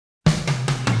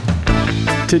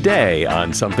Today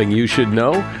on Something You Should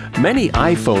Know, many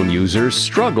iPhone users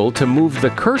struggle to move the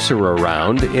cursor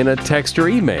around in a text or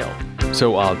email.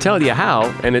 So I'll tell you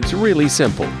how, and it's really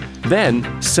simple.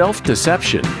 Then,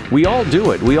 self-deception. We all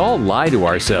do it. We all lie to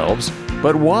ourselves.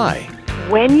 But why?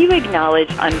 When you acknowledge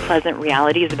unpleasant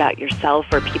realities about yourself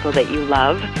or people that you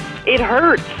love, it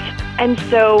hurts. And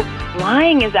so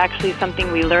lying is actually something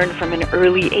we learn from an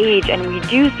early age, and we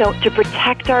do so to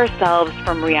protect ourselves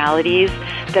from realities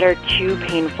that are too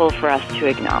painful for us to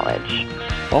acknowledge.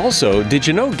 Also, did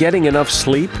you know getting enough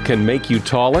sleep can make you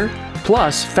taller?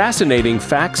 Plus, fascinating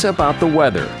facts about the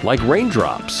weather, like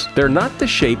raindrops. They're not the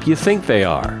shape you think they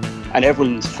are. And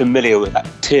everyone's familiar with that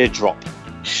teardrop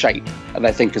shape that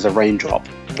they think is a raindrop.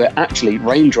 But actually,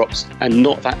 raindrops are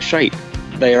not that shape.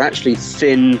 They are actually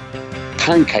thin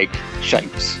pancake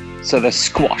shapes, so they're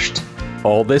squashed.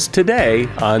 All this today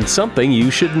on Something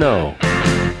You Should Know.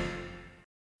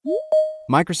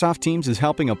 Microsoft Teams is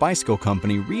helping a bicycle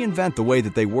company reinvent the way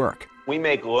that they work. We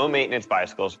make low-maintenance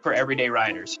bicycles for everyday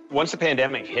riders. Once the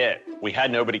pandemic hit, we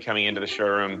had nobody coming into the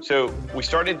showroom, so we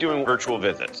started doing virtual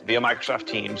visits via Microsoft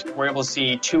Teams. We're able to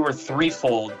see 2 or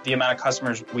 3-fold the amount of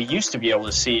customers we used to be able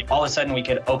to see. All of a sudden, we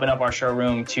could open up our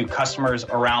showroom to customers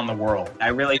around the world. I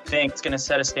really think it's going to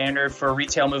set a standard for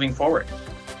retail moving forward.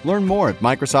 Learn more at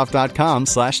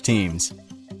Microsoft.com/Teams.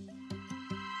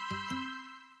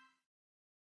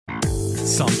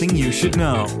 Something you should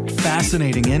know.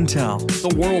 Fascinating intel,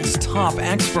 the world's top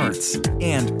experts,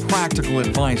 and practical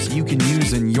advice you can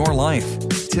use in your life.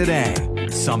 Today,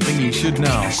 Something You Should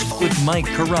Know with Mike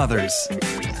Carruthers.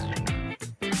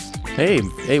 Hey,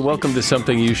 welcome to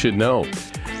Something You Should Know.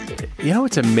 You know,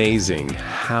 it's amazing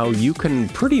how you can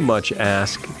pretty much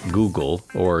ask Google,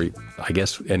 or I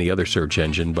guess any other search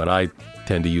engine, but I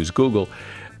tend to use Google,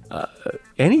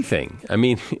 anything. I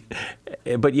mean,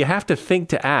 but you have to think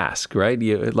to ask, right?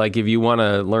 Like if you want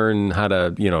to learn how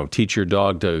to, teach your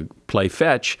dog to play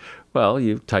fetch, well,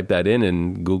 you type that in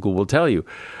and Google will tell you.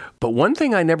 But one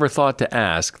thing I never thought to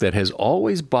ask that has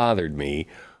always bothered me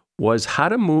was how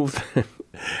to move,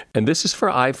 and this is for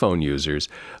iPhone users,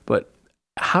 but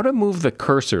how to move the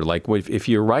cursor. Like if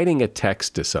you're writing a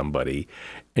text to somebody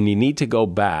and you need to go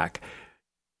back,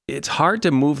 it's hard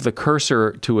to move the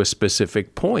cursor to a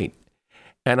specific point.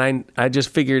 And I just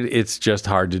figured it's just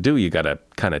hard to do. You got to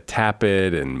kind of tap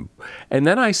it. And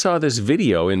then I saw this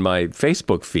video in my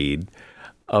Facebook feed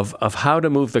of how to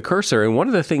move the cursor. And one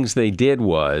of the things they did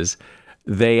was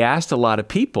they asked a lot of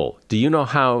people, do you know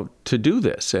how to do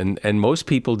this? And most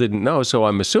people didn't know. So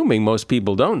I'm assuming most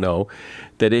people don't know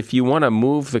that if you want to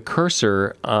move the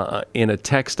cursor in a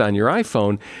text on your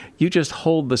iPhone, you just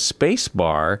hold the space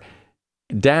bar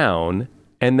down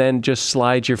and then just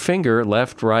slide your finger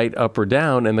left, right, up, or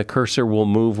down, and the cursor will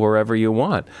move wherever you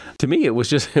want. To me, it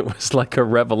was like a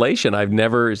revelation. I'd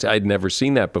never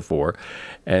seen that before.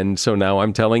 And so now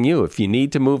I'm telling you, if you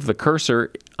need to move the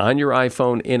cursor on your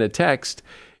iPhone in a text,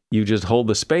 you just hold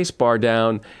the space bar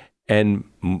down and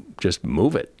just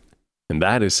move it. And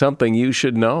that is something you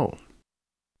should know.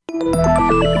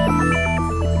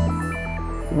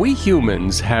 We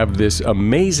humans have this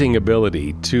amazing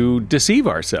ability to deceive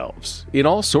ourselves in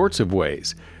all sorts of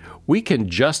ways. We can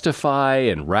justify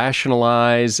and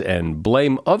rationalize and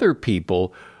blame other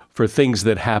people for things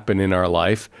that happen in our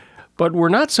life, but we're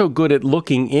not so good at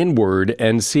looking inward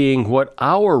and seeing what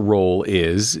our role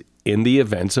is in the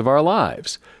events of our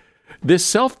lives. This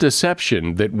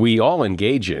self-deception that we all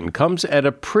engage in comes at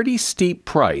a pretty steep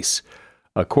price.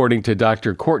 According to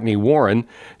Dr. Courtney Warren,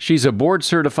 she's a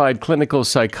board-certified clinical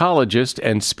psychologist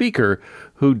and speaker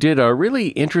who did a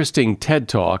really interesting TED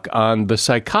Talk on the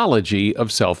psychology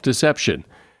of self-deception.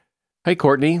 Hey,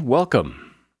 Courtney,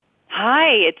 welcome. Hi,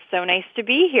 it's so nice to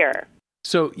be here.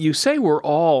 So you say we're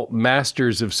all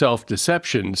masters of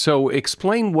self-deception, so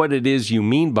explain what it is you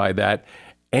mean by that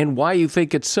and why you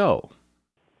think it's so.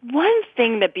 One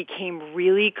thing that became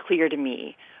really clear to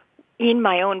me in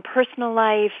my own personal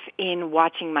life, in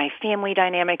watching my family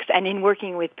dynamics, and in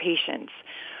working with patients,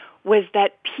 was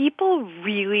that people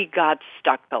really got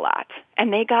stuck a lot.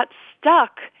 And they got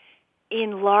stuck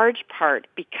in large part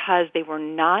because they were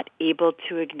not able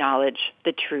to acknowledge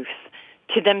the truth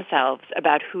to themselves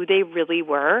about who they really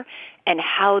were and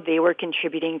how they were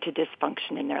contributing to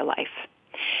dysfunction in their life.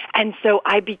 And so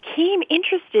I became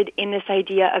interested in this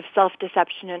idea of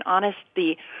self-deception and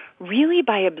honesty really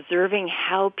by observing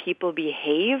how people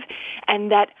behave,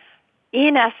 and that,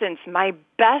 in essence, my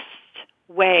best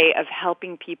way of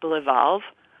helping people evolve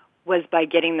was by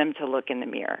getting them to look in the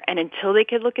mirror. And until they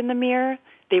could look in the mirror,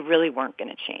 they really weren't going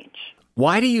to change.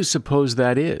 Why do you suppose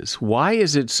that is? Why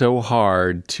is it so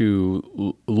hard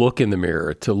to look in the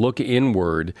mirror, to look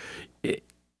inward?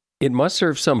 It must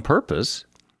serve some purpose.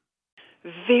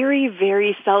 Very,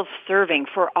 very self-serving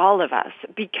for all of us,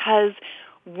 because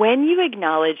when you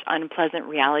acknowledge unpleasant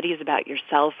realities about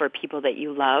yourself or people that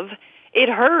you love, it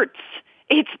hurts.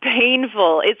 It's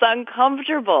painful. It's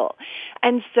uncomfortable.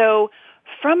 And so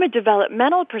from a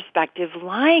developmental perspective,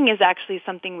 lying is actually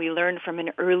something we learn from an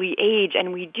early age,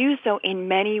 and we do so in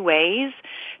many ways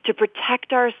to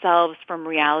protect ourselves from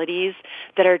realities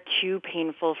that are too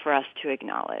painful for us to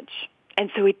acknowledge. And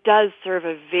so it does serve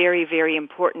a very, very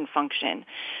important function.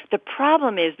 The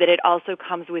problem is that it also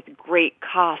comes with great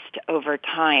cost over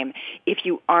time if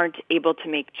you aren't able to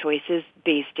make choices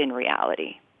based in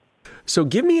reality. So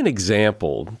give me an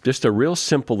example, just a real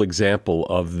simple example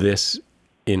of this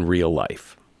in real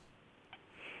life.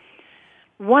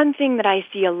 One thing that I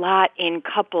see a lot in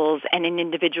couples and in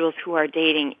individuals who are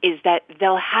dating is that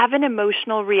they'll have an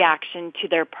emotional reaction to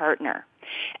their partner.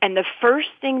 And the first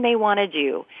thing they want to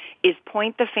do is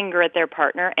point the finger at their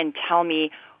partner and tell me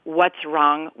what's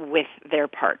wrong with their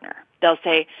partner. They'll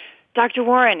say, Dr.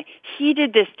 Warren, he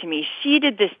did this to me. She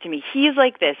did this to me. He's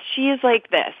like this. She is like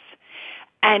this.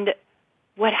 And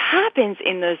what happens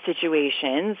in those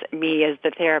situations, me as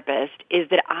the therapist, is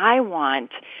that I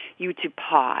want you to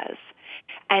pause.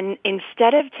 And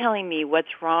instead of telling me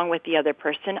what's wrong with the other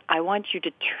person, I want you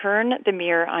to turn the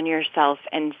mirror on yourself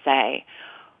and say,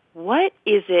 what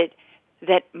is it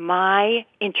that my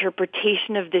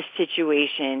interpretation of this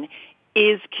situation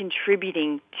is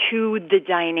contributing to the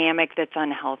dynamic that's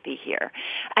unhealthy here?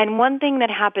 And one thing that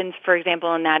happens, for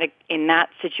example, in that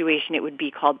situation, it would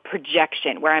be called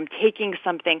projection, where I'm taking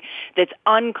something that's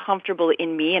uncomfortable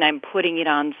in me and I'm putting it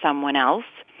on someone else,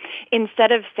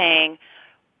 instead of saying,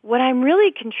 what I'm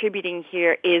really contributing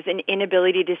here is an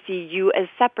inability to see you as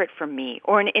separate from me,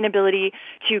 or an inability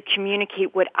to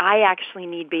communicate what I actually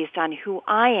need based on who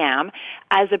I am,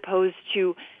 as opposed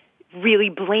to really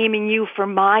blaming you for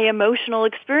my emotional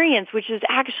experience, which is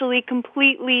actually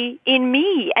completely in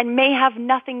me and may have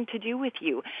nothing to do with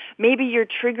you. Maybe you're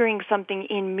triggering something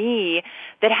in me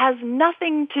that has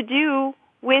nothing to do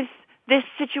with this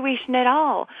situation at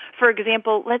all. For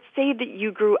example, let's say that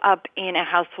you grew up in a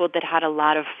household that had a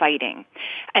lot of fighting.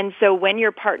 And so when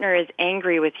your partner is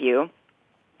angry with you,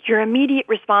 your immediate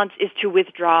response is to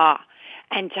withdraw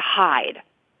and to hide.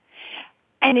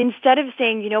 And instead of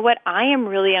saying, you know what, I am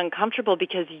really uncomfortable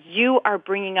because you are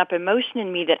bringing up emotion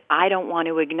in me that I don't want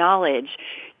to acknowledge,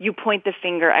 you point the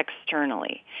finger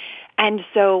externally. And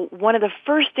so one of the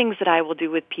first things that I will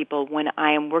do with people when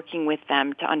I am working with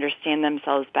them to understand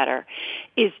themselves better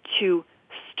is to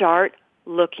start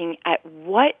looking at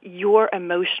what your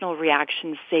emotional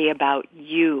reactions say about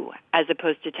you, as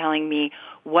opposed to telling me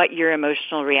what your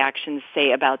emotional reactions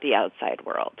say about the outside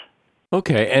world.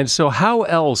 Okay, and so how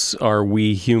else are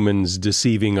we humans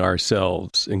deceiving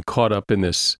ourselves and caught up in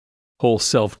this whole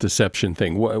self-deception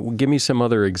thing? Give me some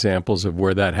other examples of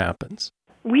where that happens.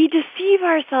 We deceive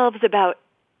ourselves about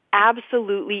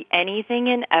absolutely anything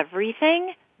and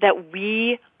everything that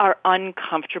we are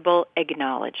uncomfortable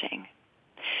acknowledging.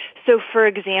 So, for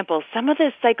example, some of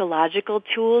the psychological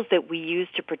tools that we use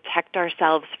to protect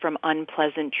ourselves from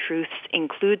unpleasant truths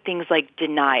include things like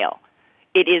denial.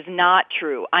 It is not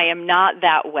true. I am not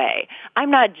that way. I'm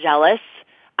not jealous.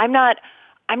 I'm not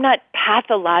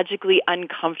pathologically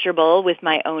uncomfortable with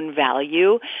my own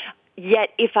value. Yet,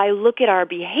 if I look at our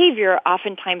behavior,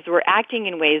 oftentimes we're acting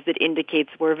in ways that indicates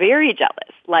we're very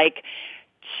jealous, like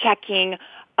checking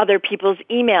other people's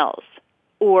emails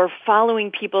or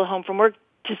following people home from work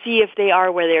to see if they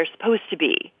are where they're supposed to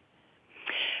be.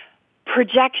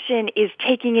 Projection is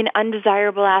taking an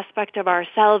undesirable aspect of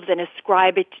ourselves and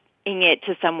ascribing it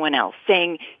to someone else,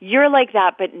 saying, you're like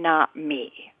that, but not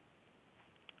me.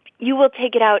 You will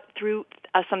take it out through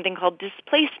something called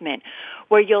displacement,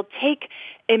 where you'll take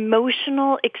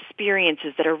emotional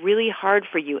experiences that are really hard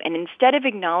for you, and instead of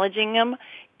acknowledging them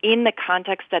in the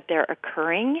context that they're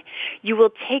occurring, you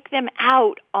will take them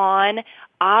out on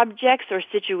objects or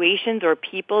situations or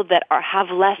people that have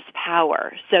less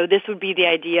power. So this would be the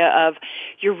idea of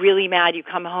you're really mad, you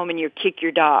come home and you kick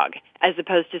your dog, as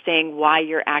opposed to saying why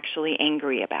you're actually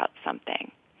angry about something.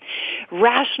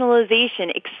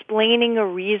 Rationalization, explaining a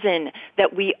reason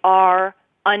that we are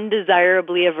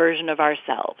undesirably a version of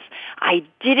ourselves. I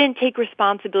didn't take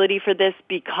responsibility for this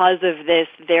because of this,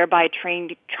 thereby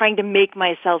trying to make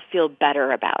myself feel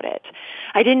better about it.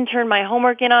 I didn't turn my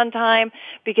homework in on time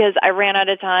because I ran out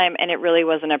of time and it really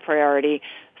wasn't a priority.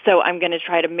 So I'm going to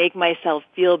try to make myself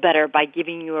feel better by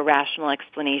giving you a rational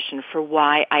explanation for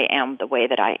why I am the way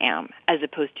that I am, as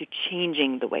opposed to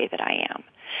changing the way that I am.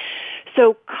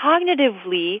 So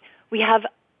cognitively, we have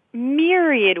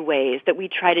myriad ways that we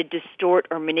try to distort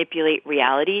or manipulate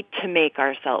reality to make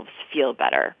ourselves feel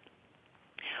better.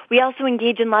 We also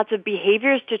engage in lots of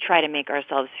behaviors to try to make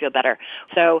ourselves feel better.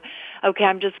 So, okay,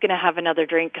 I'm just going to have another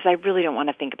drink because I really don't want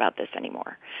to think about this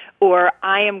anymore. Or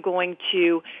I am going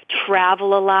to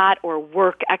travel a lot or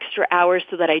work extra hours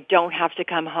so that I don't have to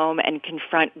come home and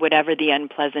confront whatever the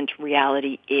unpleasant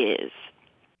reality is.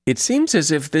 It seems as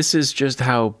if this is just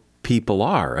how people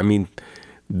are. I mean,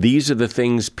 these are the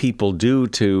things people do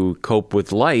to cope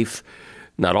with life.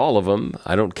 Not all of them.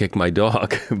 I don't kick my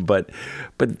dog, but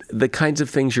the kinds of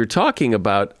things you're talking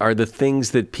about are the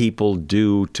things that people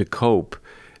do to cope.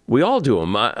 We all do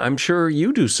them. I'm sure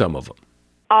you do some of them.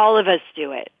 All of us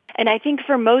do it. And I think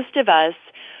for most of us,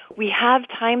 we have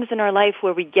times in our life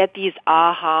where we get these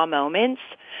aha moments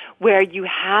where you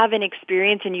have an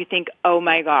experience and you think, oh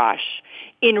my gosh,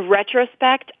 in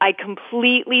retrospect, I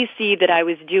completely see that I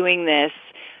was doing this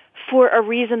for a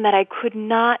reason that I could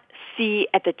not see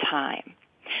at the time.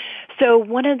 So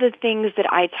one of the things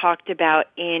that I talked about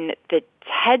in the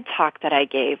TED Talk that I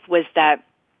gave was that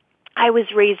I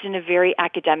was raised in a very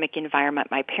academic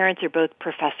environment. My parents are both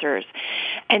professors.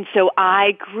 And so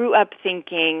I grew up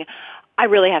thinking, I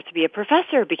really have to be a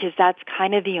professor because that's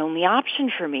kind of the only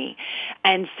option for me.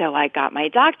 And so I got my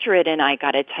doctorate and I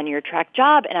got a tenure track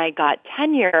job and I got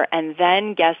tenure. And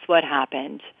then guess what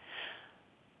happened?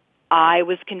 I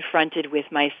was confronted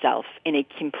with myself in a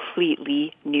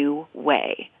completely new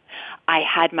way. I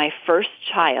had my first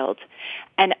child,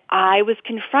 and I was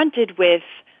confronted with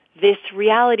this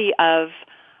reality of,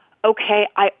 okay,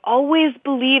 I always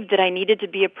believed that I needed to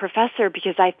be a professor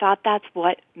because I thought that's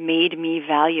what made me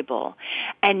valuable.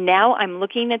 And now I'm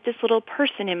looking at this little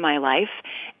person in my life,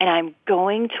 and I'm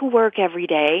going to work every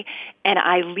day, and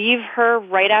I leave her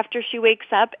right after she wakes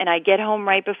up, and I get home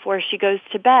right before she goes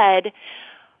to bed.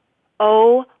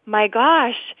 Oh my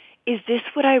gosh, is this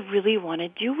what I really want to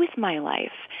do with my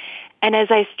life? And as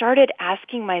I started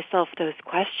asking myself those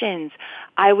questions,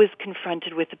 I was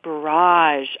confronted with a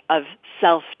barrage of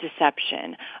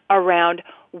self-deception around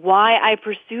why I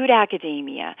pursued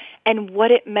academia and what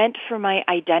it meant for my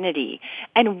identity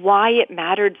and why it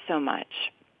mattered so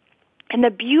much. And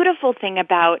the beautiful thing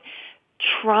about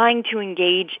trying to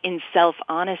engage in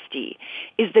self-honesty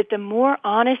is that the more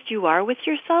honest you are with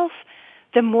yourself,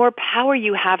 the more power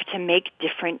you have to make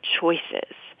different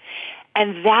choices.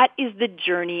 And that is the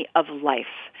journey of life.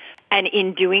 And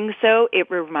in doing so, it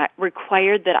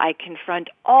required that I confront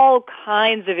all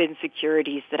kinds of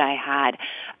insecurities that I had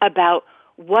about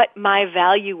what my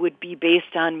value would be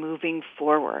based on moving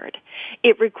forward.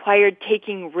 It required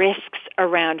taking risks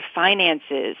around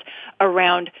finances,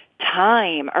 around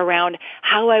time, around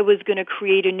how I was going to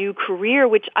create a new career,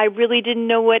 which I really didn't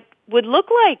know what would look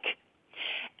like.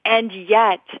 And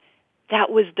yet, that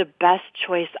was the best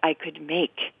choice I could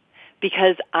make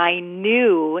because I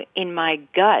knew in my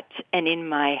gut and in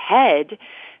my head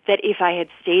that if I had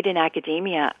stayed in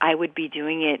academia, I would be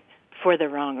doing it for the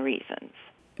wrong reasons.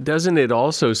 Doesn't it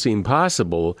also seem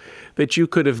possible that you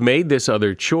could have made this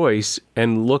other choice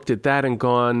and looked at that and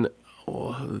gone,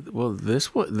 well,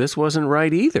 this wasn't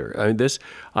right either. I mean,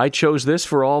 I chose this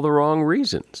for all the wrong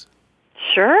reasons.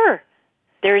 Sure.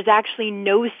 There's actually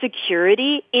no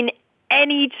security in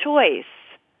any choice.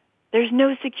 There's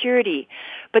no security.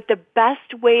 But the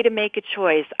best way to make a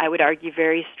choice, I would argue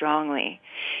very strongly,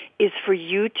 is for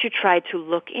you to try to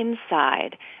look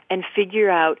inside and figure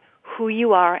out who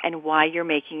you are and why you're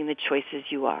making the choices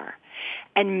you are.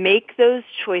 And make those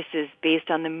choices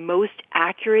based on the most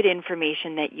accurate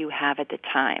information that you have at the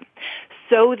time.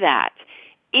 So that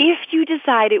if you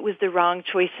decide it was the wrong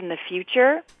choice in the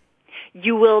future,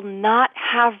 you will not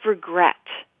have regret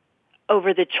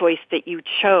over the choice that you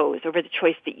chose, over the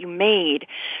choice that you made,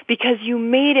 because you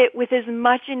made it with as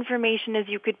much information as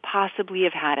you could possibly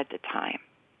have had at the time.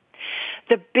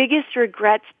 The biggest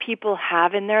regrets people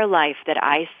have in their life that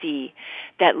I see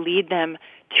that lead them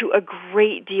to a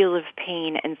great deal of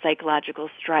pain and psychological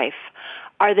strife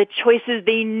are the choices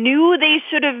they knew they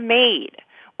should have made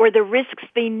or the risks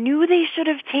they knew they should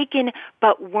have taken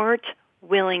but weren't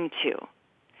willing to.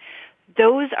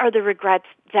 Those are the regrets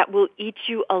that will eat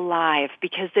you alive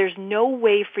because there's no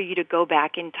way for you to go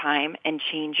back in time and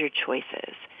change your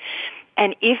choices.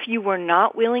 And if you were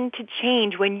not willing to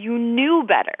change when you knew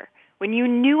better, when you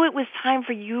knew it was time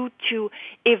for you to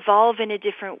evolve in a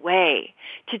different way,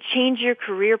 to change your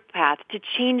career path, to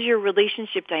change your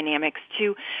relationship dynamics,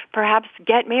 to perhaps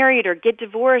get married or get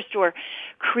divorced or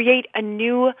create a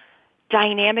new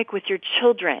dynamic with your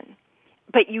children,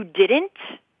 but you didn't,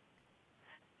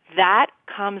 that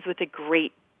comes with a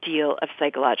great deal of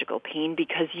psychological pain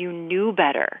because you knew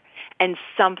better and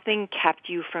something kept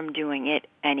you from doing it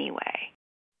anyway.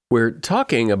 We're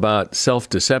talking about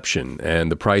self-deception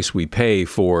and the price we pay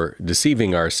for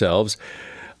deceiving ourselves.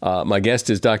 My guest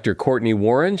is Dr. Courtney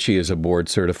Warren. She is a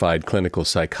board-certified clinical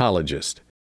psychologist.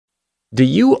 Do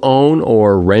you own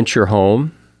or rent your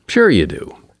home? Sure you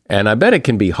do. And I bet it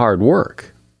can be hard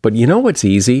work. But you know what's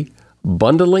easy?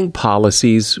 Bundling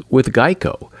policies with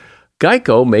Geico.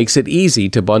 Geico makes it easy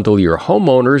to bundle your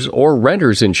homeowner's or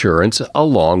renter's insurance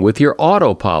along with your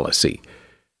auto policy.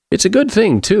 It's a good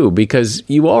thing, too, because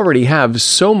you already have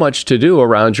so much to do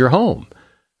around your home.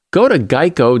 Go to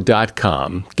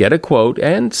geico.com, get a quote,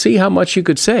 and see how much you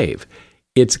could save.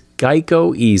 It's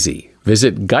Geico Easy.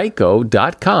 Visit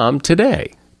geico.com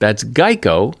today. That's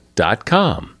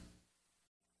geico.com.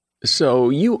 So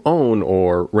you own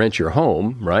or rent your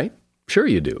home, right? Sure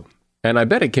you do. And I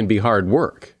bet it can be hard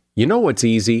work. You know what's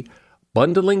easy?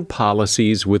 Bundling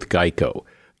policies with Geico.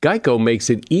 Geico makes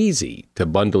it easy to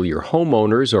bundle your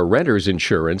homeowner's or renter's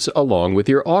insurance along with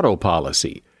your auto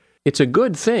policy. It's a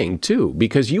good thing, too,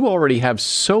 because you already have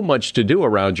so much to do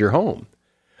around your home.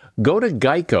 Go to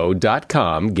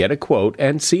geico.com, get a quote,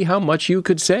 and see how much you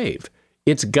could save.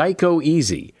 It's Geico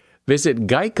Easy. Visit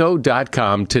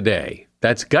geico.com today.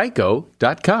 That's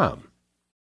geico.com.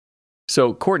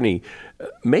 So, Courtney,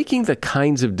 making the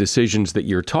kinds of decisions that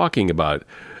you're talking about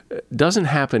doesn't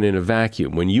happen in a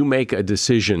vacuum. When you make a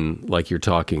decision like you're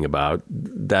talking about,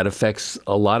 that affects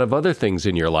a lot of other things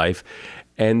in your life.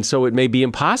 And so it may be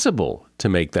impossible to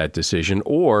make that decision,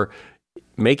 or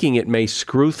making it may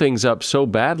screw things up so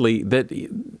badly that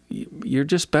you're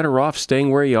just better off staying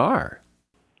where you are.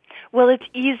 Well, it's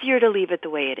easier to leave it the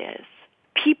way it is.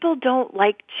 People don't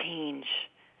like change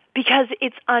because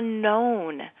it's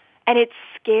unknown and it's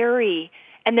scary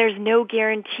and there's no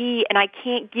guarantee, and I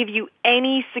can't give you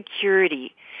any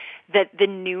security that the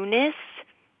newness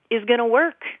is going to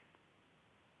work.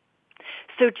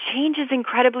 So change is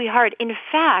incredibly hard. In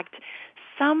fact,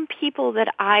 some people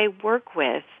that I work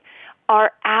with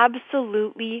are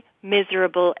absolutely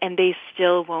miserable and they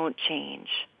still won't change.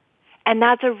 And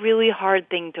that's a really hard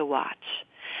thing to watch.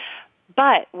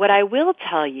 But what I will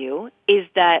tell you is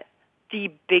that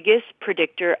the biggest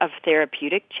predictor of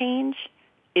therapeutic change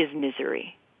is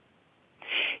misery.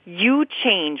 You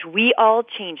change, we all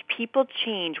change, people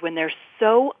change when they're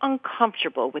so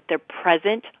uncomfortable with their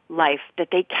present life that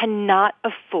they cannot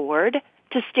afford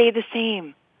to stay the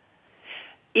same.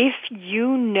 If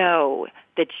you know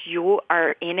that you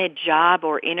are in a job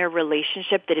or in a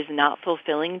relationship that is not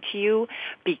fulfilling to you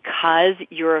because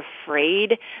you're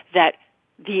afraid that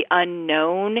the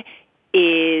unknown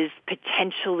is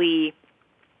potentially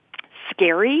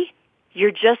scary,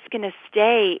 you're just going to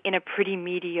stay in a pretty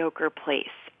mediocre place.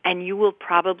 And you will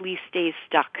probably stay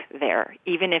stuck there,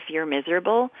 even if you're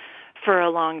miserable, for a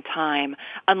long time,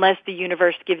 unless the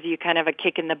universe gives you kind of a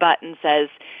kick in the butt and says,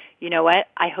 you know what,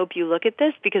 I hope you look at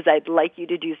this because I'd like you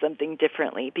to do something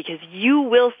differently, because you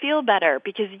will feel better,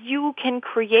 because you can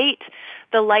create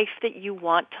the life that you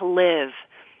want to live.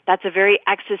 That's a very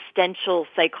existential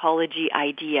psychology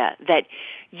idea, that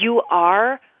you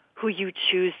are who you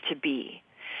choose to be.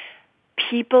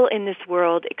 People in this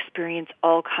world experience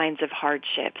all kinds of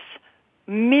hardships,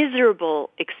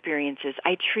 miserable experiences.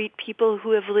 I treat people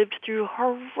who have lived through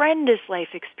horrendous life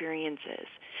experiences.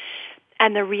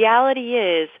 And the reality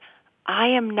is, I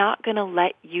am not going to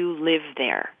let you live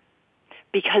there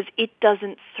because it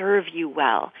doesn't serve you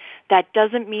well. That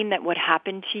doesn't mean that what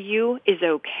happened to you is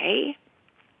okay.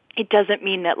 It doesn't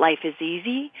mean that life is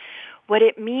easy. What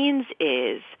it means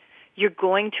is you're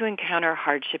going to encounter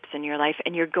hardships in your life,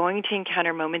 and you're going to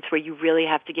encounter moments where you really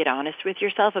have to get honest with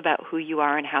yourself about who you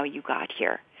are and how you got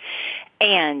here.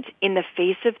 And in the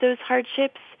face of those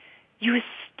hardships, you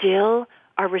still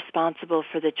are responsible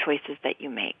for the choices that you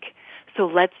make. So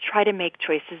let's try to make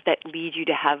choices that lead you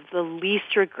to have the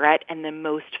least regret and the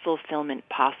most fulfillment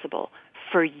possible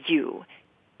for you.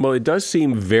 Well, it does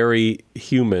seem very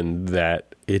human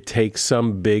that it takes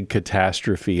some big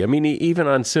catastrophe. I mean, even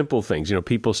on simple things,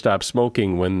 people stop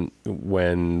smoking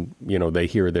when they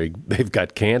hear they've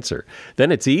got cancer.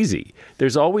 Then it's easy.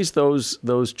 There's always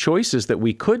those choices that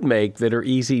we could make that are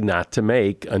easy not to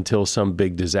make until some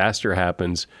big disaster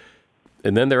happens,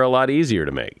 and then they're a lot easier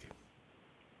to make.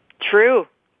 True.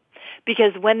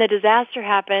 Because when the disaster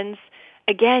happens,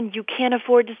 again, you can't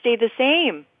afford to stay the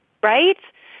same, right?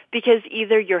 Because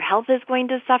either your health is going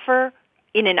to suffer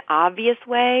in an obvious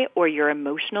way or your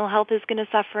emotional health is going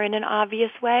to suffer in an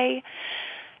obvious way.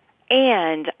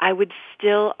 And I would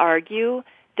still argue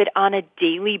that on a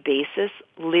daily basis,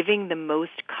 living the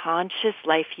most conscious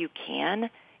life you can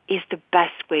is the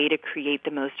best way to create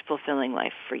the most fulfilling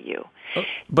life for you.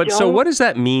 But so what does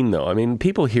that mean, though? I mean,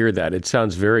 people hear that. It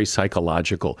sounds very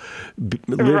psychological.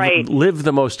 Right. Live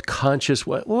the most conscious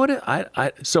way.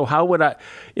 So how would I,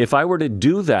 if I were to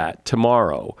do that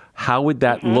tomorrow, how would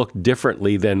that look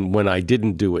differently than when I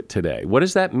didn't do it today? What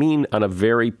does that mean on a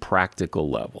very practical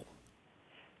level?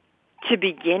 To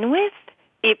begin with,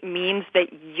 it means that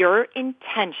your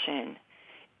intention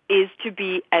is to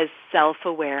be as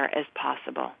self-aware as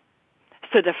possible.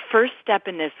 So the first step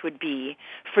in this would be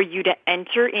for you to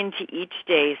enter into each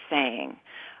day saying,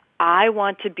 I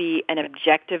want to be an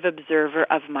objective observer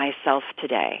of myself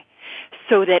today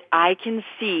so that I can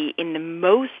see in the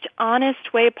most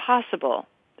honest way possible,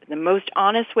 the most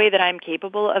honest way that I'm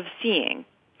capable of seeing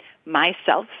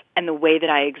myself and the way that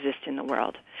I exist in the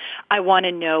world. I want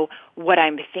to know what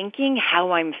I'm thinking,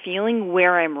 how I'm feeling,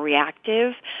 where I'm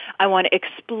reactive. I want to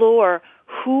explore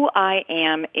who I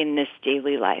am in this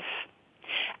daily life.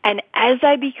 And as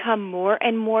I become more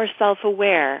and more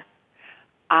self-aware,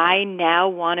 I now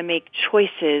want to make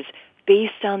choices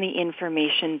based on the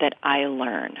information that I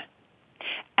learn.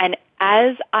 And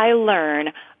as I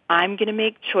learn, I'm going to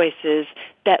make choices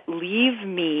that leave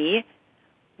me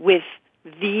with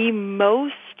the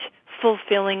most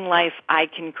fulfilling life I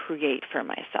can create for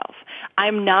myself.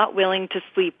 I'm not willing to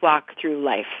sleepwalk through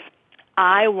life.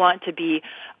 I want to be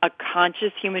a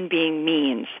conscious human being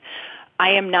means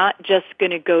I am not just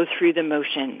going to go through the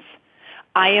motions.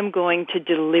 I am going to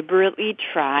deliberately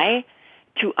try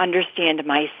to understand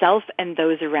myself and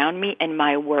those around me and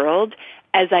my world.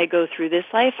 As I go through this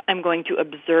life, I'm going to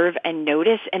observe and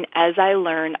notice, and as I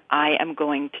learn, I am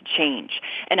going to change.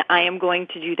 And I am going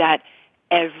to do that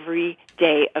every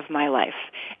day of my life.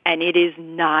 And it is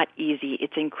not easy.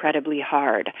 It's incredibly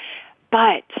hard.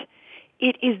 But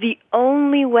it is the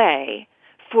only way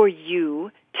for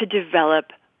you to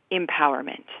develop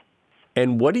empowerment.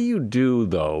 And what do you do,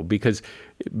 though? Because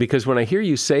when I hear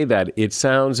you say that, it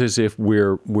sounds as if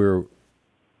we're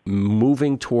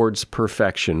moving towards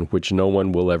perfection, which no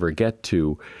one will ever get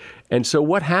to. And so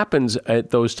what happens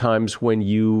at those times when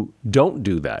you don't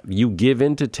do that? You give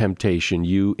in to temptation,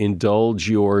 you indulge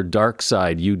your dark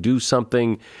side, you do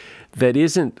something that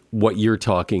isn't what you're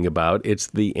talking about, it's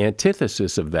the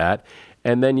antithesis of that,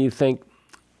 and then you think,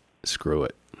 screw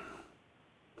it.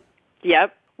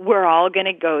 Yep, we're all going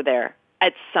to go there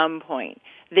at some point.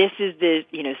 This is the,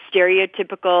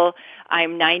 stereotypical,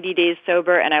 I'm 90 days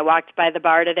sober and I walked by the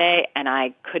bar today and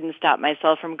I couldn't stop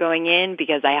myself from going in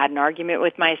because I had an argument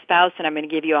with my spouse, and I'm going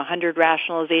to give you 100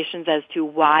 rationalizations as to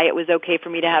why it was okay for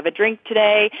me to have a drink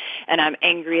today, and I'm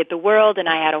angry at the world and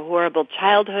I had a horrible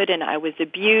childhood and I was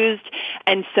abused,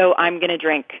 and so I'm going to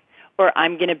drink, or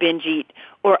I'm going to binge eat,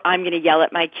 or I'm going to yell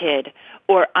at my kid,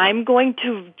 or I'm going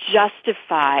to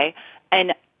justify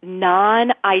an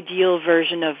non-ideal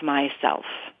version of myself.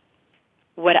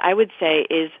 What I would say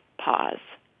is pause.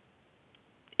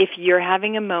 If you're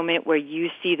having a moment where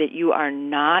you see that you are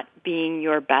not being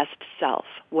your best self,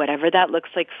 whatever that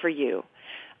looks like for you,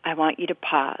 I want you to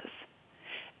pause.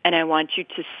 And I want you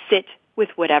to sit with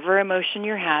whatever emotion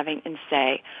you're having and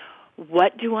say,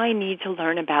 what do I need to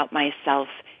learn about myself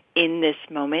in this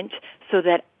moment so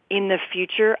that in the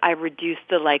future I reduce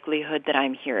the likelihood that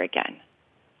I'm here again?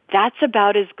 That's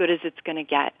about as good as it's going to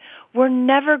get. We're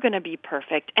never going to be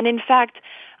perfect. And in fact,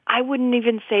 I wouldn't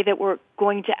even say that we're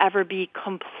going to ever be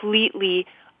completely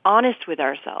honest with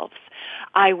ourselves.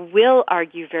 I will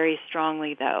argue very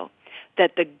strongly, though,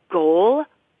 that the goal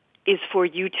is for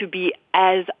you to be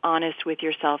as honest with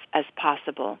yourself as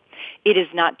possible. It is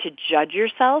not to judge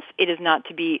yourself. It is not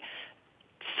to be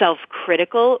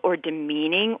self-critical or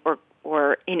demeaning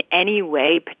or in any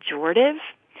way pejorative.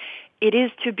 It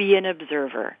is to be an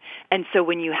observer. And so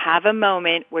when you have a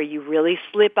moment where you really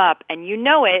slip up and you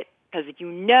know it, because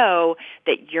you know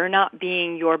that you're not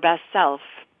being your best self,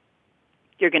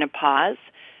 you're going to pause,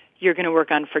 you're going to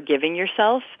work on forgiving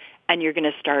yourself, and you're going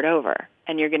to start over.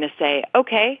 And you're going to say,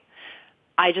 okay,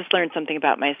 I just learned something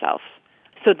about myself.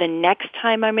 So the next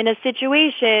time I'm in a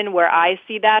situation where I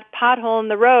see that pothole in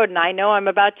the road and I know I'm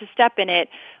about to step in it,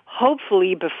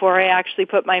 hopefully before I actually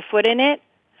put my foot in it,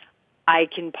 I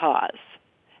can pause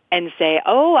and say,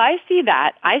 oh, I see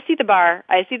that. I see the bar.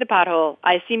 I see the pothole.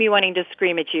 I see me wanting to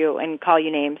scream at you and call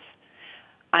you names.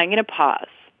 I'm going to pause,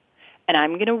 and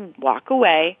I'm going to walk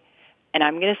away, and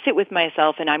I'm going to sit with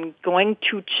myself, and I'm going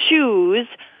to choose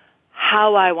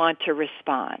how I want to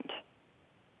respond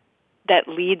that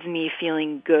leads me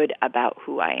feeling good about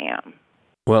who I am.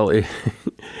 Well, it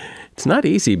It's not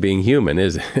easy being human,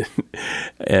 is it?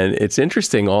 And it's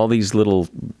interesting, all these little,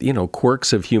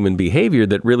 quirks of human behavior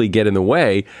that really get in the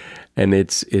way. And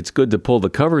it's good to pull the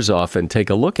covers off and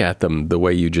take a look at them the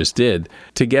way you just did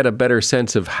to get a better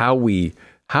sense of how we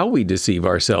deceive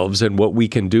ourselves and what we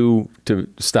can do to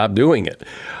stop doing it.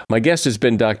 My guest has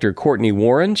been Dr. Courtney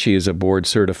Warren. She is a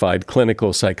board-certified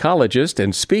clinical psychologist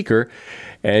and speaker,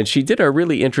 and she did a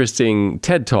really interesting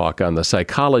TED Talk on the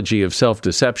psychology of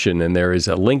self-deception, and there is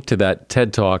a link to that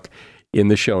TED Talk in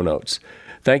the show notes.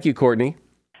 Thank you, Courtney.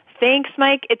 Thanks,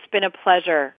 Mike. It's been a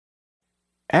pleasure.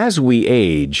 As we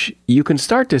age, you can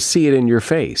start to see it in your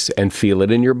face and feel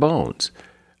it in your bones.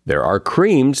 There are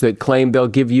creams that claim they'll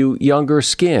give you younger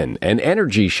skin and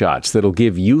energy shots that'll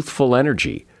give youthful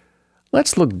energy.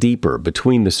 Let's look deeper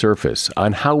between the surface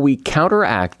on how we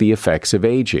counteract the effects of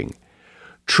aging.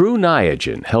 True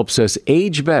Niagen helps us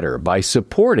age better by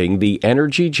supporting the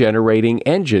energy-generating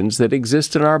engines that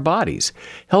exist in our bodies,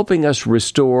 helping us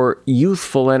restore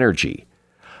youthful energy.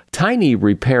 Tiny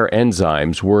repair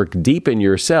enzymes work deep in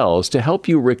your cells to help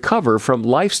you recover from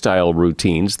lifestyle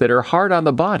routines that are hard on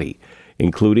the body,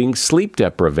 including sleep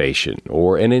deprivation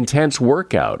or an intense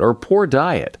workout or poor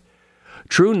diet.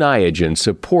 True Niagen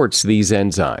supports these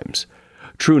enzymes.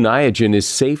 True Niagen is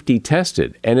safety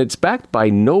tested, and it's backed by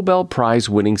Nobel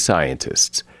Prize-winning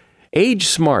scientists. Age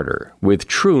smarter with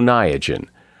True Niagen.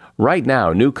 Right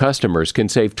now, new customers can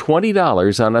save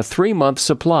 $20 on a 3-month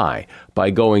supply by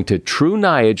going to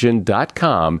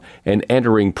TrueNiagen.com and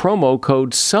entering promo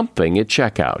code SOMETHING at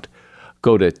checkout.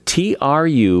 Go to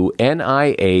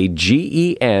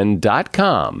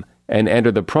TruNiagen.com and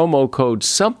enter the promo code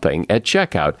SOMETHING at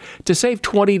checkout to save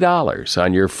 $20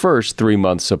 on your first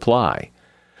 3-month supply.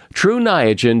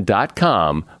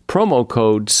 TrueNiagen.com, promo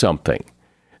code SOMETHING.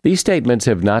 These statements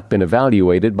have not been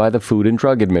evaluated by the Food and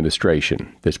Drug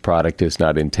Administration. This product is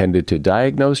not intended to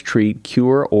diagnose, treat,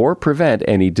 cure, or prevent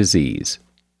any disease.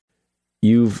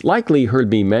 You've likely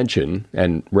heard me mention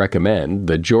and recommend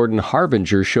the Jordan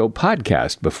Harbinger Show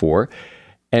podcast before,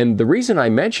 and the reason I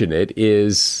mention it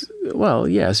is, well,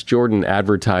 yes, Jordan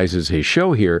advertises his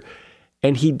show here,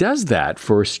 and he does that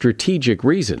for strategic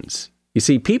reasons. You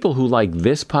see, people who like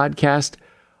this podcast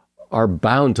are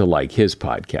bound to like his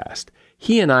podcast.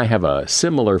 He and I have a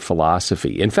similar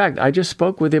philosophy. In fact, I just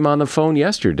spoke with him on the phone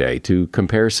yesterday to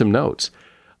compare some notes.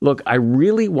 Look, I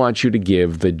really want you to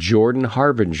give the Jordan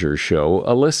Harbinger Show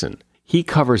a listen. He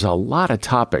covers a lot of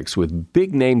topics with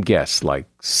big-name guests like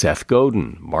Seth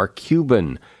Godin, Mark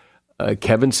Cuban,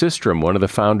 Kevin Systrom, one of the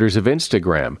founders of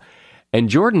Instagram. And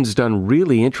Jordan's done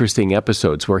really interesting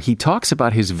episodes where he talks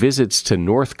about his visits to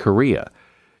North Korea,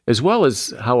 as well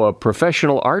as how a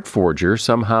professional art forger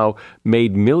somehow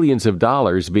made millions of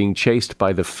dollars being chased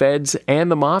by the feds and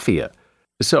the mafia.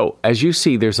 So, as you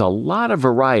see, there's a lot of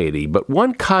variety, but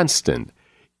one constant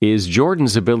is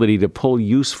Jordan's ability to pull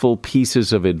useful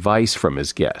pieces of advice from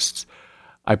his guests.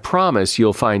 I promise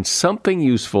you'll find something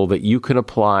useful that you can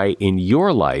apply in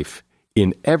your life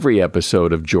in every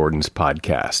episode of Jordan's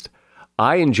podcast.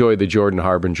 I enjoy the Jordan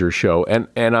Harbinger Show, and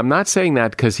I'm not saying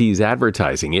that because he's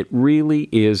advertising. It really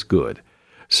is good.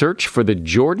 Search for the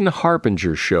Jordan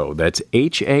Harbinger Show. That's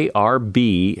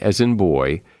H-A-R-B as in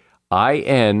boy,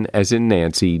 I-N as in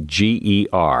Nancy,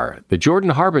 G-E-R. The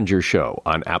Jordan Harbinger Show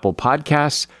on Apple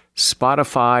Podcasts,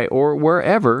 Spotify, or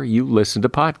wherever you listen to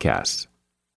podcasts.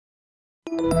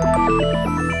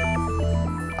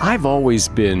 I've always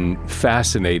been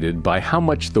fascinated by how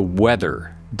much the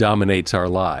weather dominates our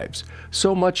lives.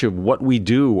 So much of what we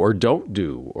do or don't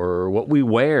do, or what we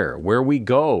wear, where we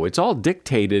go, it's all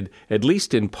dictated, at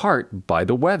least in part, by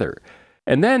the weather.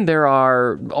 And then there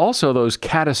are also those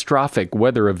catastrophic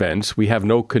weather events we have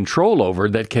no control over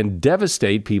that can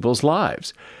devastate people's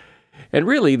lives. And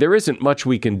really, there isn't much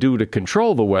we can do to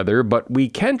control the weather, but we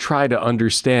can try to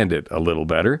understand it a little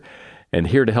better. And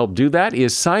here to help do that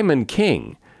is Simon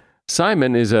King.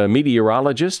 Simon is a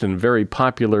meteorologist and very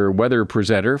popular weather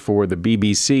presenter for the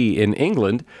BBC in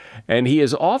England, and he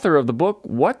is author of the book,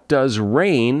 What Does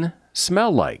Rain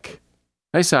Smell Like?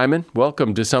 Hi, Simon.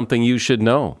 Welcome to Something You Should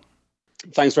Know.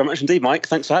 Thanks very much indeed, Mike.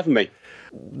 Thanks for having me.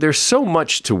 There's so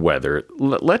much to weather.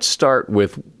 Let's start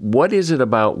with, what is it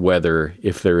about weather,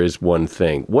 if there is one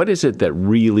thing? What is it that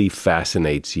really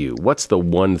fascinates you? What's the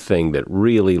one thing that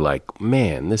really,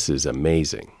 man, this is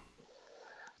amazing?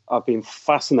 I've been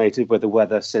fascinated with the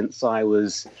weather since I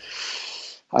was,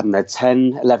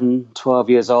 10, 11, 12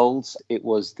 years old. It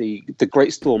was the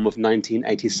Great Storm of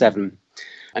 1987.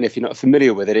 And if you're not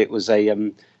familiar with it, it was a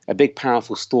big,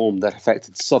 powerful storm that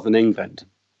affected southern England.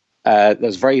 There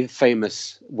was a very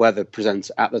famous weather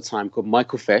presenter at the time called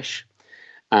Michael Fish.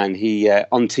 And he,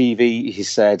 on TV, he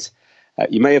said,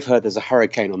 You may have heard there's a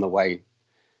hurricane on the way.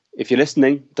 If you're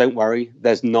listening, don't worry,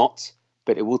 there's not,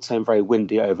 but it will turn very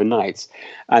windy overnight.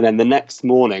 And then the next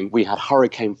morning, we had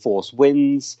hurricane force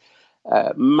winds,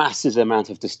 massive amount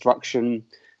of destruction.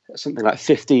 Something like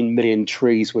 15 million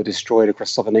trees were destroyed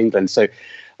across southern England. So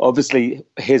obviously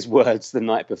his words the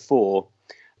night before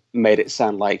made it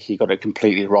sound like he got it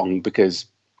completely wrong, because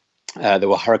there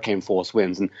were hurricane force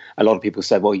winds. And a lot of people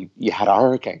said, well, you had a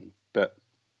hurricane, but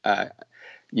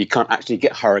you can't actually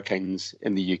get hurricanes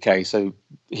in the UK. So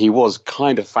he was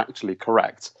kind of factually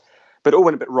correct, but it all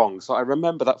went a bit wrong. So I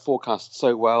remember that forecast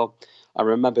so well. I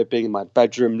remember being in my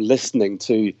bedroom listening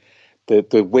to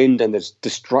the wind and the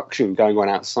destruction going on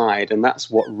outside. And that's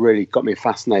what really got me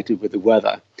fascinated with the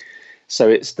weather. So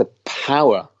it's the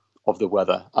power of the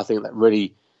weather, I think, that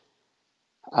really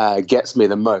gets me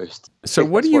the most. So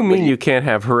what do you mean you can't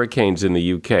have hurricanes in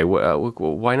the UK?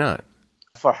 Why not?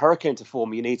 For a hurricane to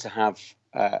form, you need to have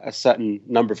a certain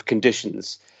number of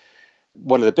conditions.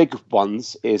 One of the big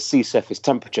ones is sea surface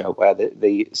temperature, where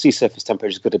the sea surface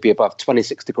temperature is going to be above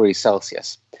 26 degrees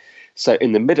Celsius. So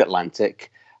in the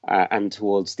mid-Atlantic, and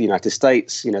towards the United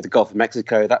States, the Gulf of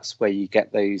Mexico, that's where you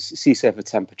get those sea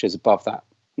surface temperatures above that.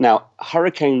 Now,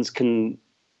 hurricanes can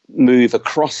move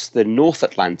across the North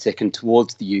Atlantic and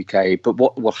towards the UK, but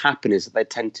what will happen is that they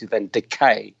tend to then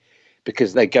decay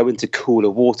because they go into cooler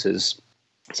waters.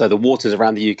 So the waters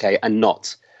around the UK are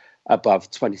not above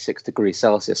 26 degrees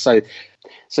Celsius. So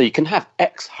you can have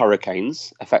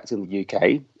hurricanes affecting the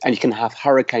UK, and you can have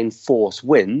hurricane force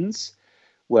winds,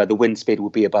 where the wind speed will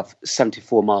be above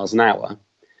 74 miles an hour.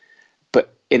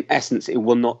 But in essence, it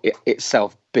will not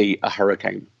itself be a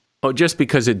hurricane. Oh, just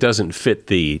because it doesn't fit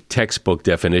the textbook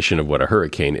definition of what a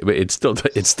hurricane, it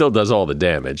still does all the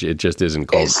damage. It just isn't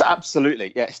called. It's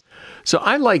absolutely, yes. So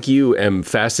I, like you, am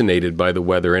fascinated by the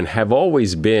weather and have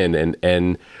always been,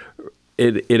 and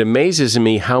it amazes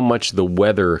me how much the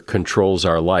weather controls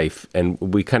our life, and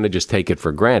we kind of just take it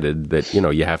for granted that,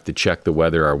 you have to check the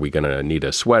weather. Are we going to need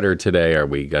a sweater today? Are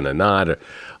we going to not?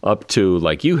 Up to,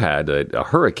 like you had, a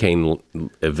hurricane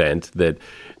event that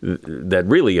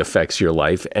really affects your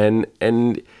life.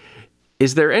 And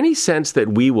is there any sense that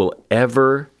we will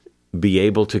ever be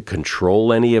able to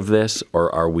control any of this,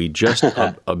 or are we just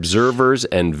observers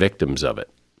and victims of it?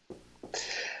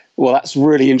 Well, that's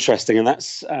really interesting, and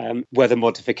that's weather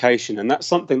modification, and that's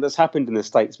something that's happened in the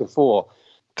States before.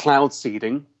 Cloud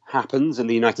seeding happens in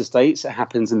the United States. It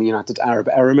happens in the United Arab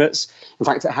Emirates. In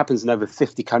fact, it happens in over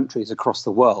 50 countries across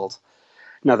the world.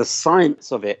 Now, the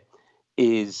science of it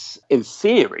is, in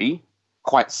theory,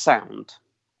 quite sound,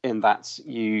 in that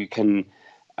you can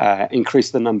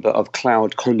increase the number of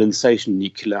cloud condensation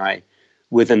nuclei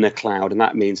within the cloud, and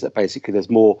that means that basically there's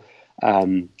more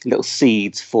little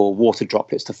seeds for water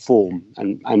droplets to form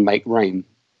and make rain.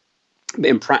 But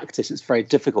in practice, it's very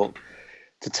difficult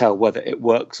to tell whether it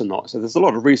works or not. So there's a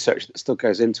lot of research that still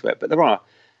goes into it. But there are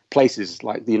places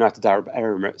like the United Arab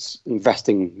Emirates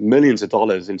investing millions of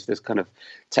dollars into this kind of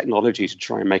technology to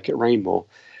try and make it rain more.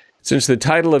 Since the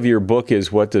title of your book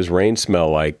is What Does Rain Smell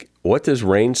Like? What does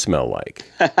rain smell like?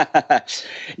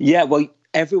 Yeah, well,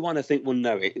 everyone I think will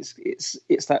know it.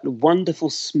 It's that wonderful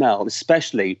smell,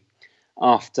 especially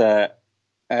after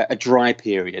a dry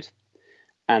period.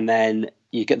 And then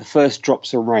you get the first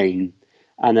drops of rain,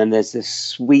 and then there's this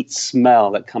sweet smell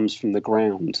that comes from the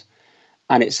ground.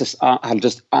 And it's just, I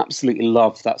just absolutely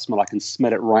love that smell. I can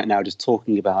smell it right now just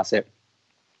talking about it.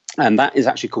 And that is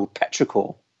actually called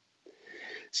petrichor.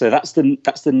 So that's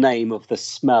the name of the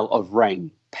smell of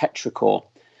rain, petrichor.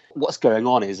 What's going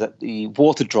on is that the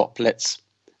water droplets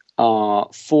are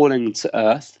falling to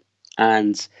earth,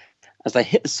 and as they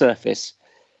hit the surface,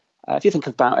 if you think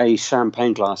about a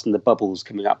champagne glass and the bubbles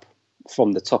coming up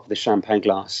from the top of the champagne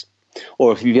glass,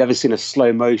 or if you've ever seen a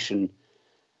slow motion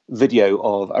video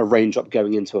of a raindrop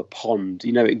going into a pond,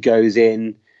 it goes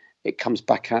in, it comes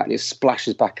back out, and it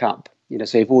splashes back up.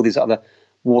 So you have all these other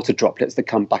water droplets that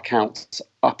come back out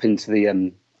up into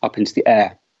the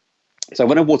air. So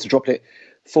when a water droplet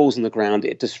falls on the ground,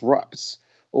 it disrupts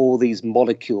all these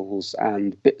molecules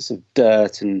and bits of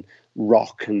dirt and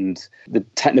rock, and the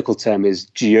technical term is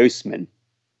geosmin,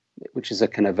 which is a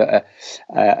kind of a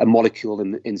molecule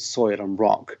in soil and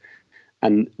rock.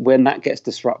 And when that gets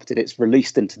disrupted, it's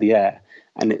released into the air,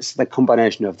 and it's the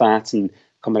combination of that and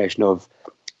combination of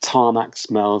tarmac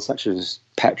smells such as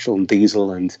petrol and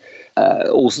diesel and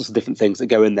all sorts of different things that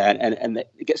go in there, and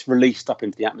it gets released up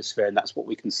into the atmosphere, and that's what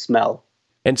we can smell.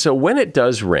 And so when it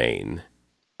does rain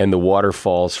and the water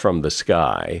falls from the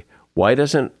sky, why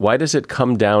does it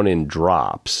come down in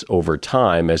drops over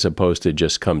time as opposed to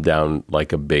just come down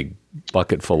like a big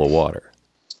bucket full of water?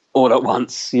 All at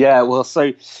once, yeah. Well,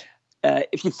 so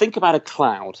if you think about a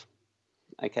cloud,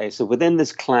 okay, so within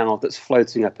this cloud that's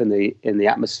floating up in the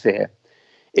atmosphere,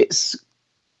 it's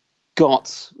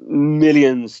got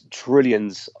millions,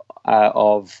 trillions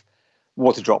of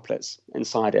water droplets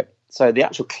inside it. So the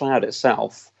actual cloud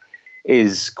itself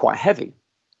is quite heavy.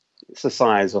 It's the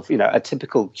size of, a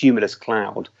typical cumulus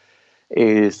cloud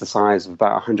is the size of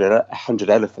about 100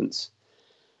 elephants.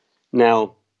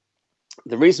 Now,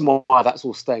 the reason why that's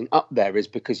all staying up there is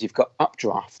because you've got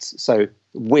updrafts. So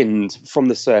wind from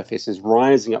the surface is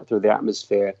rising up through the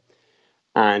atmosphere,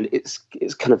 and it's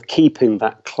kind of keeping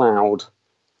that cloud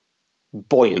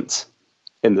buoyant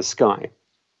in the sky.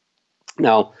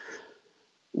 Now,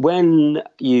 when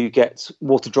you get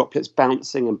water droplets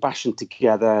bouncing and bashing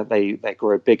together, they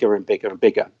grow bigger and bigger and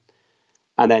bigger.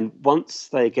 And then once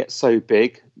they get so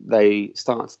big, they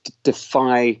start to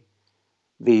defy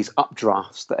these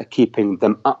updrafts that are keeping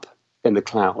them up in the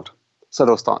cloud. So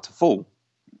they'll start to fall.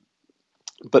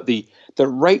 But the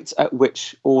rate at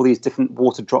which all these different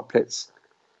water droplets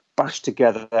bash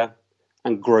together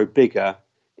and grow bigger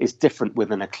is different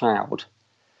within a cloud.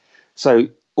 So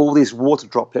all these water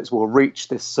droplets will reach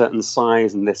this certain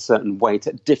size and this certain weight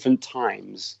at different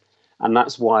times. And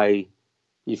that's why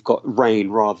you've got rain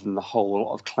rather than the whole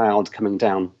lot of cloud coming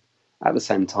down at the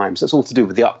same time. So it's all to do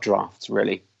with the updrafts,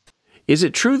 really. Is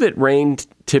it true that rain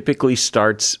typically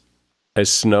starts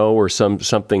as snow or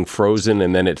something frozen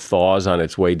and then it thaws on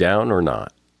its way down, or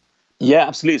not? Yeah,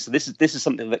 absolutely. So this is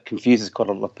something that confuses quite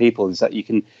a lot of people, is that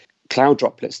cloud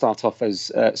droplets start off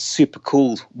as super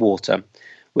cooled water,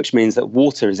 which means that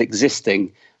water is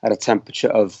existing at a temperature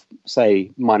of,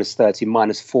 say, minus 30,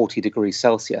 minus 40 degrees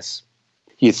Celsius.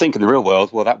 You'd think in the real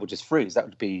world, well, that would just freeze. That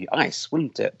would be ice,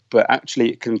 wouldn't it? But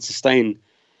actually, it can sustain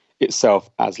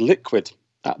itself as liquid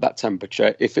at that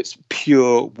temperature if it's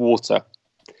pure water.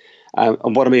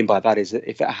 And what I mean by that is that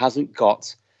if it hasn't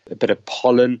got a bit of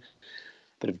pollen,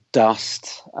 a bit of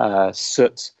dust,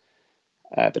 soot,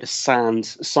 a bit of sand,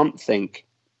 something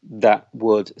that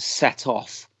would set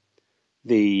off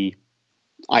the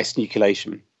ice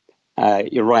nucleation.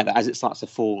 You're right that as it starts to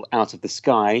fall out of the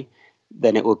sky,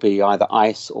 then it will be either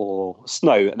ice or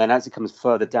snow. And then as it comes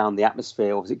further down the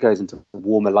atmosphere, or as it goes into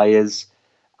warmer layers,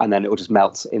 and then it will just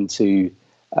melt into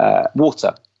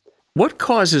water. What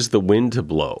causes the wind to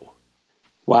blow?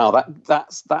 Wow,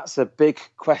 that's a big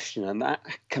question, and that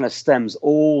kind of stems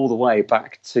all the way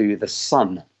back to the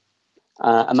sun.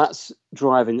 And that's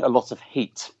driving a lot of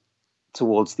heat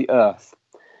towards the Earth.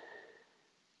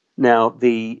 Now,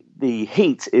 the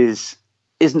heat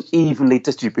isn't evenly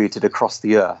distributed across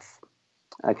the Earth,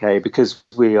 okay? Because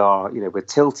we're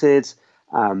tilted.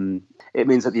 It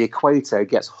means that the equator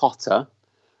gets hotter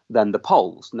than the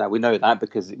poles. Now, we know that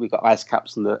because we've got ice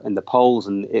caps in the poles,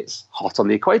 and it's hot on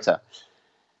the equator.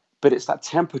 But it's that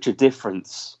temperature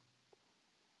difference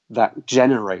that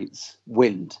generates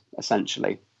wind,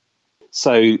 essentially.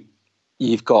 So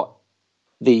you've got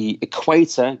the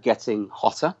equator getting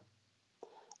hotter.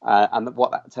 And what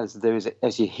that tends to do is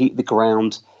as you heat the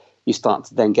ground, you start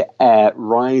to then get air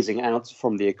rising out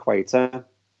from the equator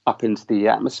up into the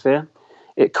atmosphere.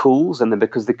 It cools, and then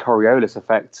because of the Coriolis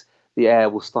effect, the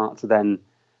air will start to then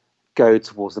go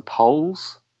towards the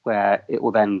poles, where it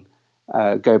will then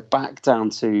go back down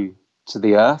to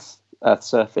the Earth's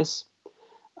surface.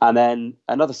 And then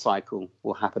another cycle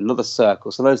will happen, another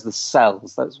circle. So those are the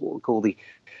cells. That's what we call the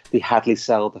Hadley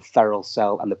cell, the Ferrel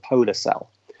cell, and the polar cell.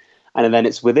 And then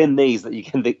it's within these that you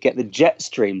can get the jet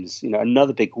streams,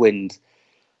 another big wind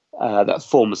that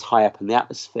forms high up in the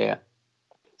atmosphere.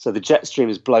 So the jet stream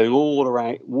is blowing all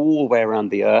the way around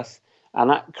the Earth, and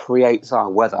that creates our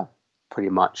weather, pretty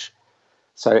much.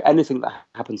 So anything that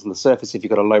happens on the surface, if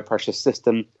you've got a low-pressure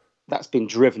system, that's been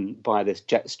driven by this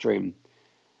jet stream,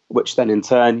 which then in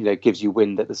turn, gives you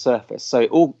wind at the surface. So it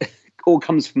all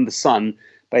comes from the sun,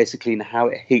 basically, and how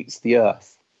it heats the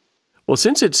Earth. Well,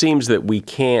 since it seems that we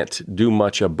can't do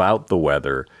much about the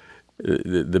weather,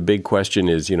 the big question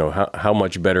is, how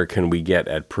much better can we get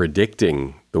at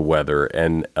predicting the weather,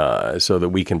 and so that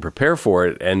we can prepare for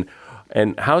it?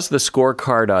 And how's the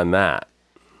scorecard on that?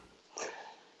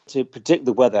 To predict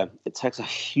the weather, it takes a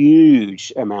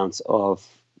huge amount of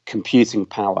computing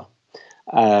power.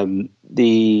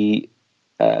 The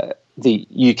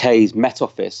UK's Met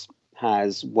Office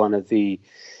has one of the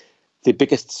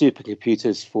biggest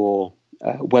supercomputers for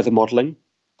weather modelling,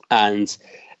 and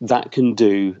that can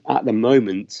do, at the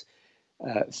moment,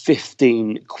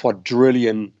 15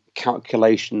 quadrillion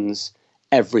calculations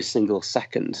every single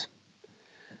second,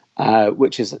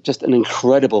 which is just an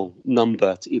incredible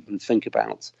number to even think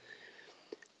about.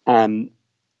 And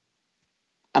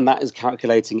that is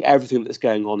calculating everything that's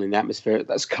going on in the atmosphere.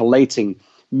 That's collating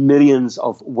millions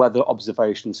of weather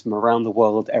observations from around the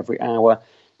world every hour,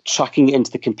 chucking it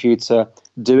into the computer,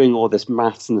 doing all this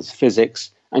maths and this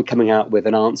physics, and coming out with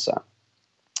an answer.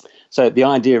 So the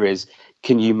idea is,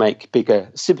 can you make bigger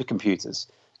supercomputers?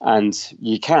 And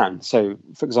you can. So,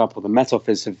 for example, the Met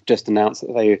Office have just announced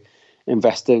that they're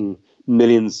investing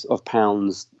millions of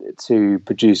pounds to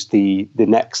produce the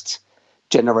next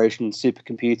generation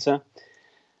supercomputer,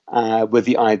 with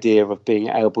the idea of being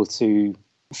able to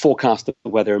forecast the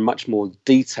weather in much more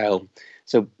detail.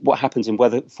 So what happens in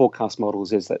weather forecast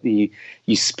models is that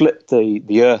you split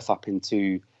the Earth up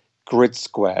into grid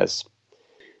squares.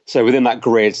 So within that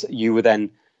grid, you would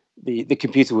then the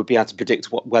computer would be able to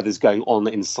predict what weather's going on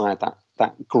inside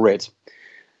that grid.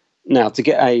 Now, to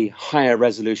get a higher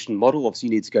resolution model, obviously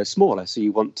you need to go smaller. So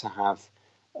you want to have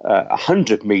a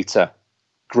 100-meter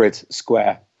grid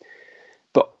square.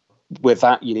 But with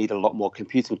that, you need a lot more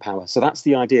computing power. So that's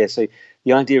the idea. So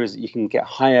the idea is that you can get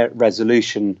higher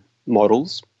resolution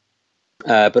models,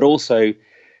 but also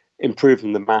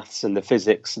improving the maths and the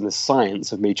physics and the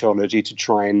science of meteorology to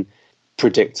try and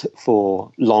predict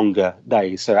for longer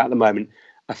days. So at the moment,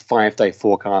 a 5-day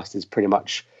forecast is pretty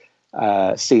much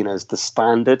seen as the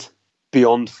standard.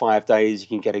 Beyond 5 days, you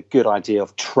can get a good idea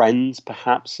of trends,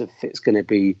 perhaps, if it's going to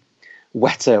be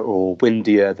wetter or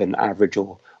windier than average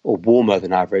or warmer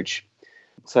than average.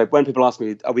 So when people ask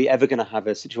me, are we ever going to have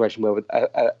a situation where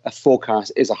a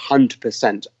forecast is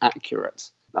 100% accurate?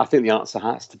 I think the answer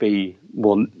has to be,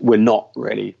 well, we're not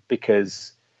really,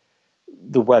 because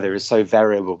the weather is so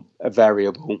variable,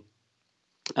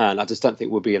 and I just don't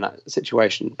think we'll be in that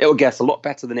situation. It will get a lot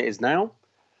better than it is now,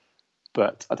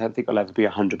 but I don't think it'll ever be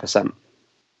 100%.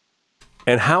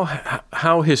 And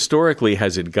how historically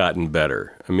has it gotten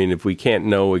better? I mean, if we can't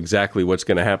know exactly what's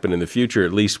going to happen in the future,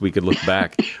 at least we could look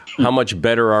back. How much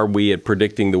better are we at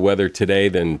predicting the weather today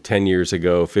than 10 years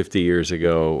ago, 50 years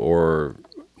ago, or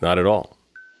not at all?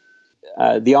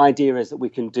 The idea is that we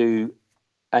can do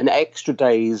an extra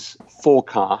day's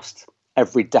forecast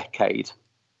every decade.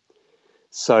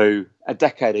 So a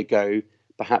decade ago,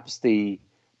 perhaps the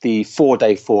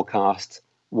 4-day forecast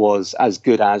was as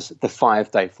good as the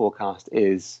 5-day forecast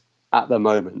is at the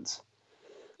moment.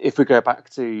 If we go back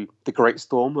to the Great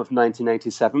Storm of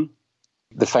 1987,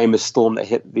 the famous storm that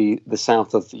hit the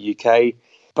south of the UK,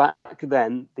 back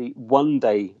then the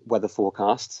 1-day weather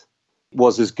forecast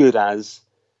was as good as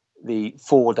the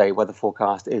 4-day weather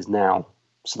forecast is now.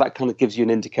 So that kind of gives you an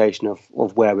indication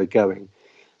of where we're going.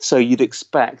 So you'd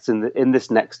expect in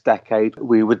this next decade,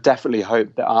 we would definitely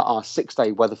hope that our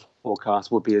 6-day weather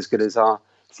forecast will be as good as our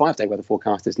 5-day weather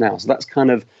forecast is now. So that's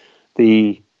kind of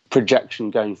the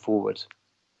projection going forward.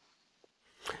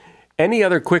 Any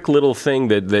other quick little thing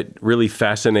that really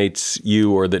fascinates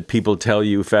you, or that people tell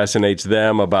you fascinates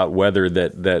them about weather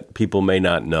that people may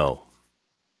not know?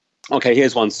 Okay,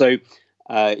 here's one. So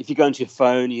if you go into your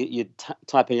phone, you're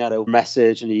typing out a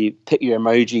message and you pick your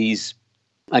emojis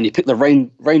and you pick the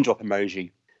raindrop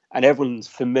emoji, and everyone's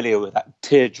familiar with that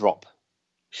teardrop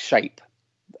shape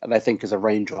that they think is a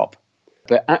raindrop.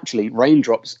 But actually,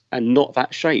 raindrops are not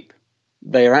that shape.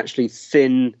 They are actually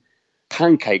thin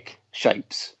pancake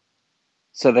shapes.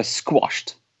 So they're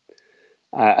squashed.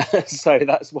 So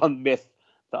that's one myth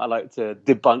that I like to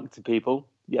debunk to people.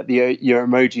 Yeah, your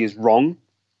emoji is wrong.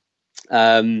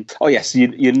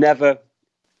 You're never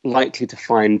likely to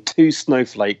find two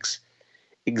snowflakes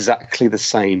exactly the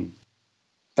same.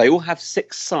 They all have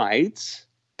 6 sides,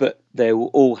 but they will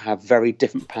all have very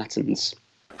different patterns.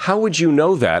 How would you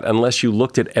know that unless you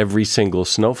looked at every single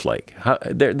snowflake?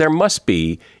 There must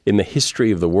be, in the history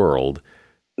of the world,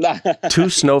 2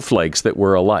 snowflakes that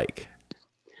were alike.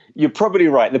 You're probably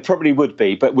right. There probably would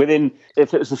be. But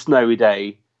if it was a snowy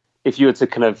day, if you were to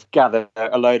kind of gather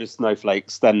a load of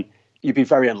snowflakes, then you'd be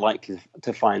very unlikely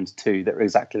to find 2 that are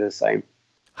exactly the same.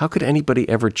 How could anybody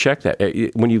ever check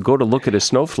that? When you go to look at a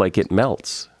snowflake, it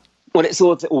melts. Well, it's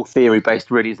all theory-based,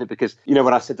 really, isn't it? Because,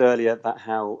 when I said earlier that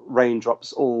how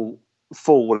raindrops all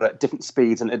fall at different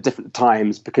speeds and at different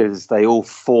times because they all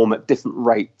form at different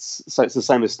rates. So it's the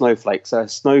same as snowflakes. So a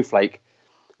snowflake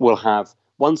will have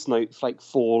one snowflake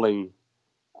forming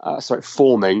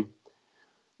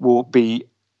will be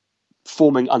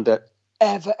forming under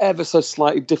ever so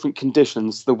slightly different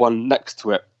conditions to the one next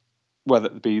to it, whether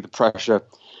it be the pressure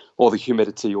or the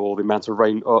humidity or the amount of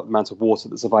rain or the amount of water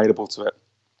that's available to it.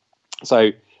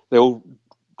 So they all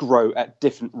grow at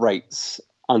different rates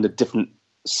under different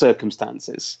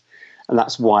circumstances. And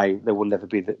that's why there will never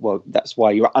be that's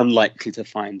why you're unlikely to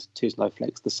find 2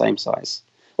 snowflakes the same size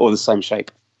or the same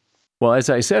shape. Well,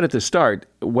 as I said at the start,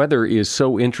 weather is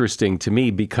so interesting to me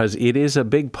because it is a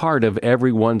big part of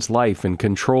everyone's life and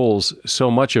controls so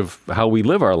much of how we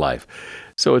live our life.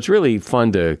 So it's really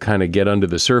fun to kind of get under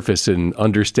the surface and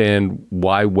understand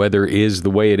why weather is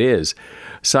the way it is.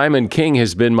 Simon King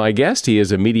has been my guest. He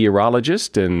is a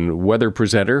meteorologist and weather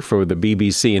presenter for the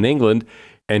BBC in England,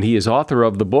 and he is author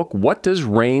of the book, What Does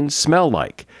Rain Smell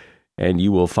Like? And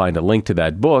you will find a link to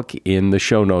that book in the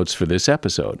show notes for this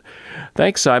episode.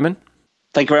 Thanks, Simon.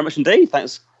 Thank you very much indeed.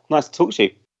 Thanks. Nice to talk to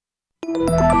you.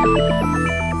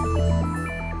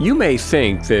 You may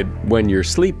think that when you're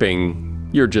sleeping,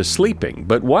 you're just sleeping.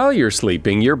 But while you're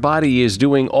sleeping, your body is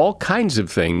doing all kinds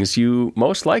of things you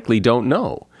most likely don't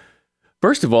know.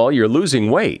 First of all, you're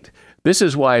losing weight. This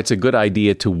is why it's a good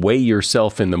idea to weigh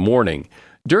yourself in the morning.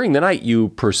 During the night, you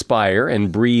perspire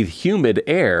and breathe humid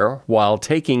air while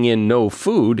taking in no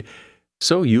food,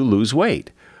 so you lose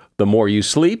weight. The more you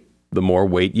sleep, the more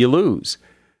weight you lose.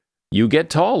 You get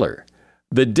taller.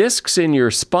 The discs in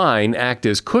your spine act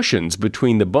as cushions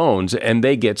between the bones, and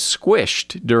they get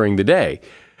squished during the day.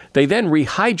 They then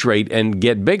rehydrate and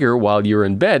get bigger while you're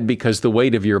in bed because the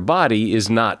weight of your body is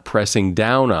not pressing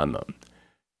down on them.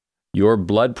 Your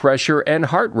blood pressure and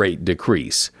heart rate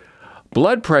decrease.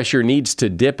 Blood pressure needs to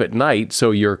dip at night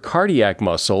so your cardiac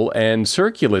muscle and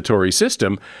circulatory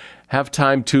system have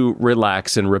time to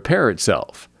relax and repair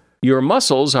itself. Your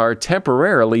muscles are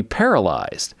temporarily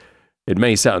paralyzed. It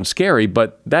may sound scary,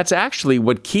 but that's actually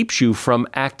what keeps you from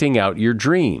acting out your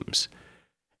dreams.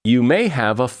 You may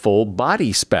have a full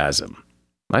body spasm.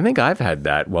 I think I've had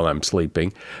that while I'm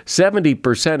sleeping.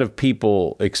 70% of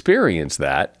people experience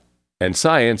that, and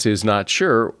science is not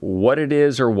sure what it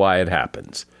is or why it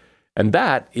happens. And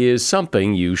that is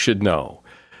something you should know.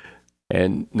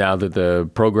 And now that the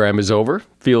program is over,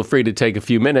 feel free to take a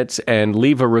few minutes and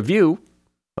leave a review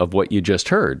of what you just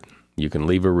heard. You can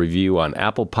leave a review on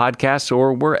Apple Podcasts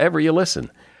or wherever you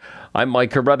listen. I'm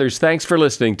Mike Carruthers. Thanks for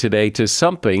listening today to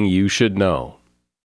Something You Should Know.